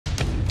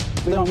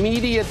The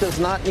media does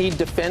not need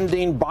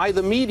defending by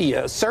the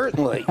media,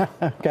 certainly.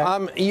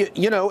 Okay.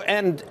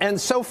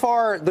 And so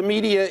far the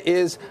media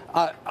is.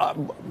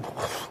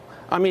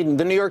 I mean,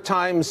 the New York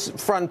Times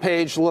front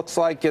page looks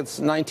like it's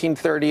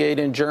 1938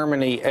 in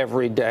Germany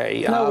every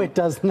day. No, it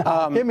does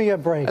not. Give me a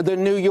break. The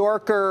New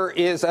Yorker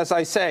is, as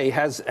I say,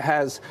 has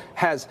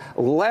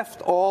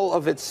left all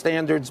of its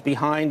standards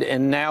behind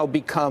and now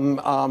become,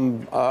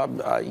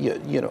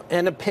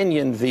 an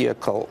opinion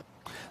vehicle.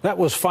 That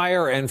was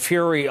Fire and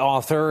Fury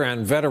author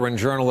and veteran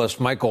journalist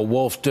Michael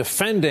Wolff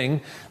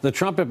defending the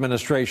Trump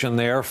administration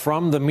there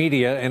from the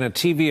media in a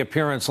TV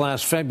appearance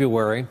last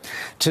February.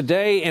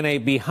 Today, in a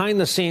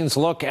behind-the-scenes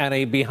look at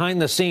a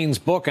behind-the-scenes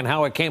book and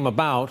how it came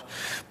about,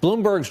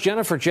 Bloomberg's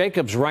Jennifer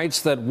Jacobs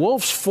writes that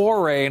Wolff's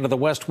foray into the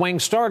West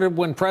Wing started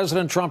when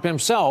President Trump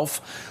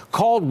himself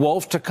called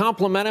Wolff to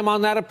compliment him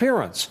on that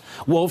appearance.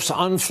 Wolff's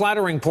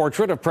unflattering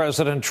portrait of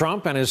President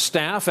Trump and his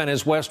staff and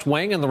his West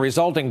Wing in the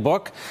resulting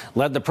book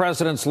led the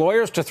president's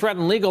lawyers to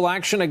threaten legal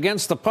action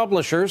against the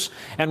publishers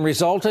and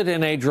resulted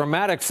in a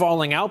dramatic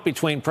falling out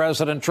between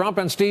President Trump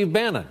and Steve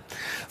Bannon.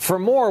 For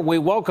more, we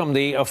welcome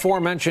the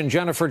aforementioned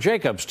Jennifer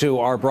Jacobs to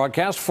our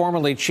broadcast,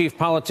 formerly chief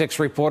politics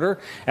reporter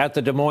at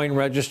the Des Moines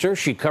Register.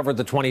 She covered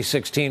the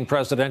 2016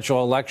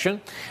 presidential election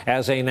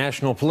as a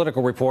national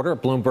political reporter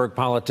at Bloomberg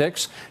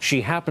Politics.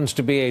 She happens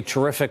to be a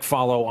terrific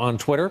follow on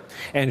Twitter,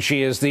 and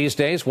she is these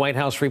days White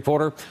House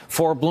reporter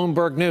for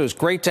Bloomberg News.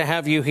 Great to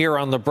have you here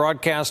on the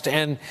broadcast.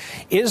 And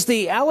is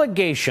the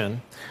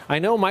allegation, I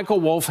know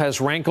Michael Wolff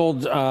has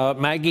rankled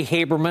Maggie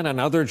Haberman and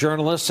other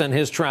journalists in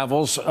his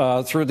travels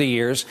through the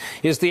years,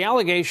 is the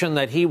allegation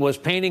that he was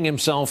painting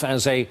himself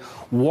as a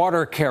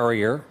water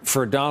carrier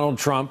for Donald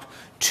Trump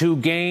to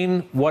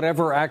gain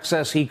whatever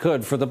access he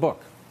could for the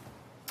book?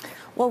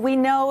 Well, we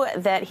know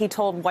that he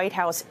told White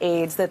House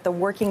aides that the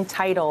working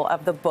title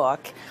of the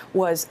book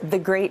was The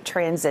Great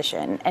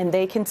Transition, and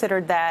they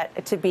considered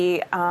that to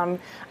be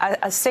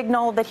a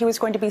signal that he was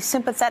going to be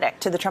sympathetic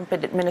to the Trump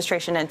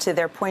administration and to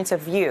their points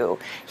of view.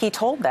 He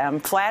told them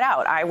flat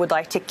out, I would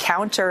like to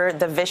counter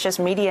the vicious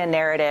media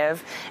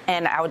narrative,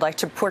 and I would like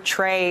to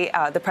portray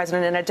the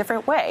president in a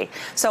different way.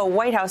 So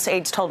White House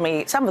aides told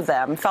me some of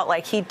them felt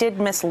like he did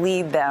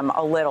mislead them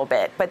a little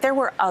bit, but there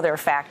were other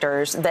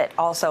factors that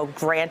also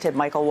granted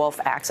Michael Wolff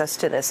access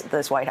to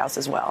this White House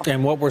as well.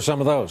 And what were some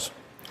of those?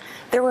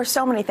 There were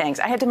so many things.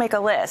 I had to make a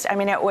list. I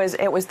mean, it was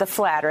the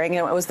flattering.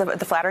 It was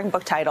the flattering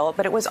book title,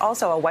 but it was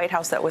also a White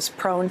House that was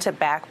prone to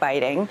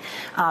backbiting.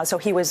 So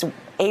he was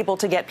able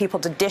to get people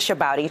to dish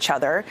about each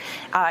other.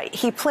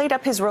 He played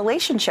up his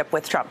relationship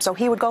with Trump. So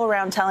he would go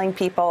around telling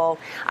people,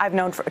 I've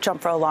known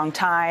Trump for a long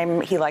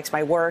time. He likes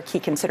my work. He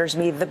considers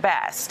me the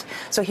best.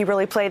 So he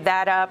really played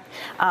that up.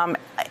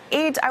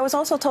 Aides, I was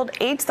also told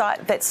aides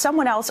thought that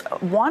someone else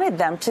wanted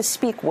them to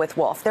speak with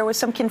Wolff. There was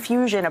some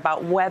confusion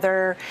about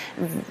whether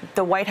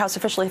the White House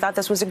officially thought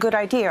this was a good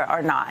idea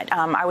or not.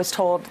 I was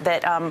told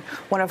that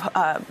one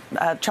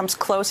of Trump's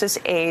closest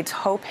aides,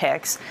 Hope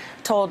Hicks,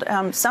 told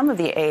some of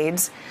the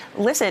aides,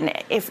 listen,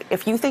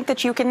 if you think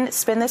that you can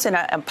spin this in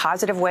a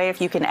positive way, if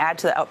you can add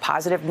to a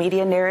positive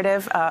media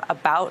narrative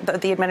about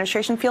the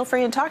administration, feel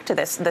free and talk to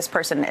this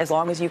person as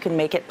long as you can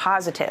make it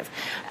positive.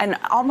 And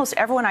almost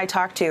everyone I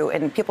talked to,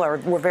 and people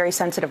were very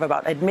sensitive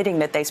about admitting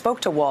that they spoke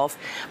to Wolff,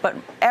 but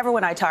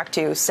everyone I talked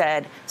to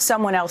said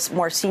someone else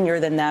more senior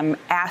than them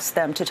asked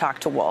them to talk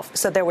to Wolff.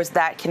 So there was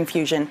that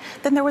confusion.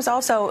 Then there was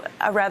also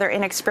a rather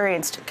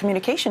inexperienced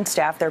communication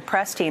staff, their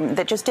press team,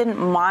 that just didn't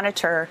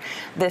monitor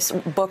this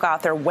book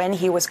author when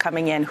he was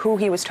coming in, who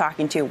he was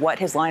talking to, what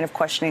his line of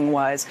questioning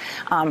was.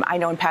 I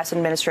know in past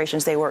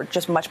administrations they were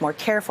just much more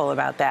careful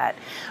about that.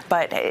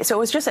 But so it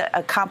was just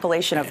a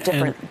compilation of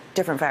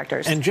different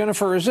factors. And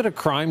Jennifer, is it a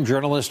crime,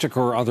 journalistic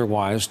or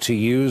otherwise, to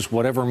use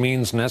whatever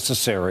means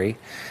necessary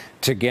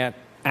to get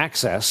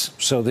access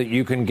so that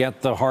you can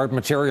get the hard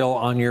material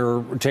on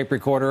your tape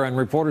recorder and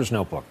reporter's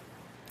notebook?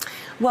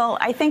 Well,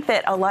 I think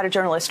that a lot of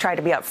journalists try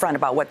to be upfront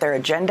about what their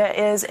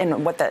agenda is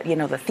and what the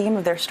theme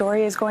of their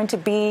story is going to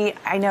be.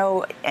 I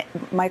know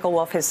Michael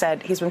Wolff has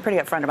said, he's been pretty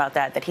upfront about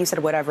that he said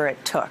whatever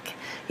it took.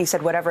 He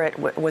said whatever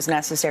it was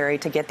necessary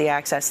to get the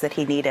access that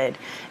he needed.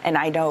 And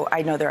I know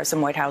there are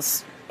some White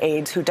House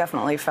aides who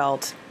definitely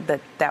felt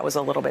that was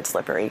a little bit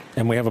slippery.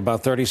 And we have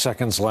about 30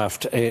 seconds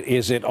left.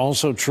 Is it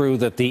also true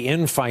that the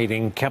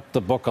infighting kept the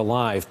book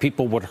alive?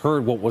 People would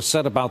heard what was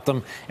said about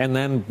them and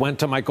then went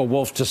to Michael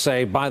Wolff to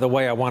say, by the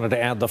way, I wanted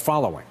to add the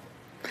following.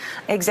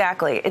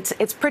 Exactly.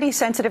 It's pretty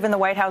sensitive in the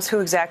White House who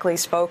exactly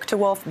spoke to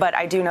Wolff, but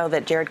I do know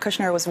that Jared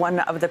Kushner was one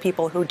of the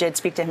people who did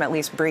speak to him at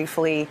least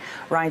briefly.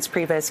 Reince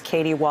Priebus,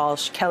 Katie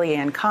Walsh,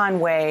 Kellyanne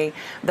Conway,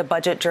 the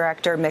budget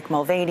director, Mick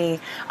Mulvaney.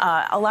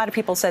 A lot of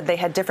people said they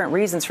had different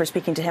reasons for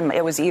speaking to him.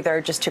 It was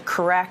either just to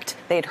correct.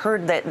 They'd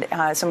heard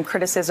that some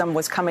criticism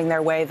was coming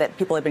their way, that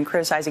people had been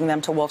criticizing them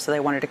to Wolff, so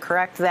they wanted to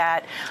correct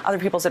that. Other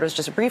people said it was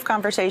just a brief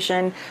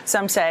conversation.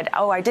 Some said,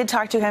 oh, I did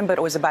talk to him, but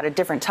it was about a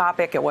different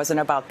topic. It wasn't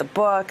about the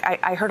book.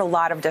 I heard a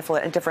lot of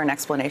different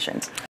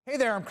explanations. Hey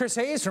there, I'm Chris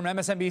Hayes from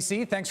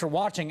MSNBC. Thanks for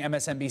watching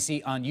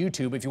MSNBC on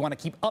YouTube. If you want to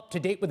keep up to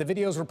date with the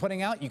videos we're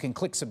putting out, you can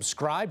click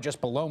subscribe just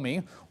below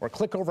me or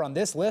click over on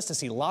this list to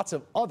see lots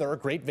of other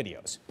great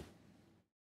videos.